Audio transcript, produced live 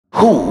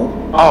Who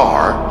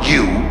are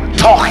you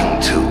talking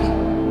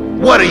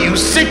to? What are you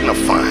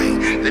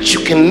signifying? That you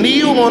can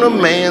kneel on a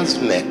man's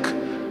neck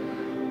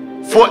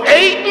for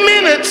 8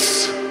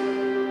 minutes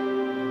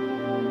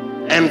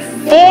and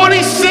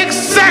 46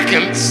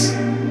 seconds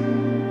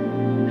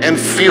and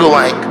feel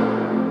like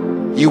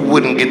you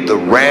wouldn't get the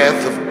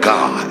wrath of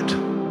God?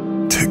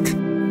 Tick.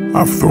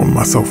 I've thrown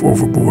myself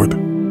overboard.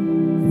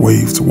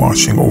 Waves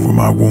washing over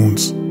my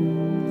wounds.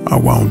 I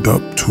wound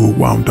up, too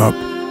wound up.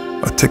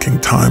 A ticking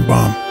time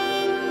bomb.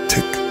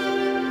 Tick.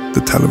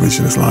 The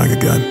television is lying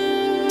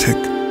again. Tick.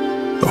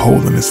 The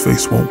hole in his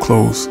face won't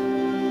close.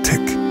 Tick.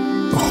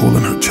 The hole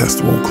in her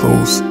chest won't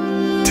close.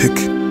 Tick.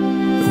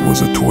 It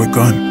was a toy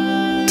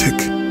gun. Tick.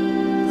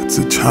 It's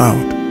a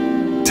child.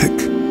 Tick.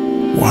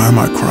 Why am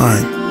I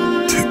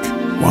crying? Tick.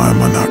 Why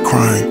am I not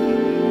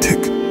crying?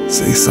 Tick.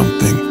 Say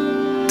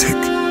something. Tick.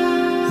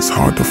 It's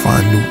hard to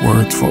find new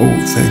words for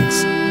old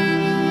things.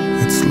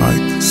 It's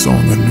like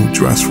sewing a new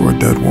dress for a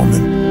dead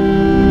woman.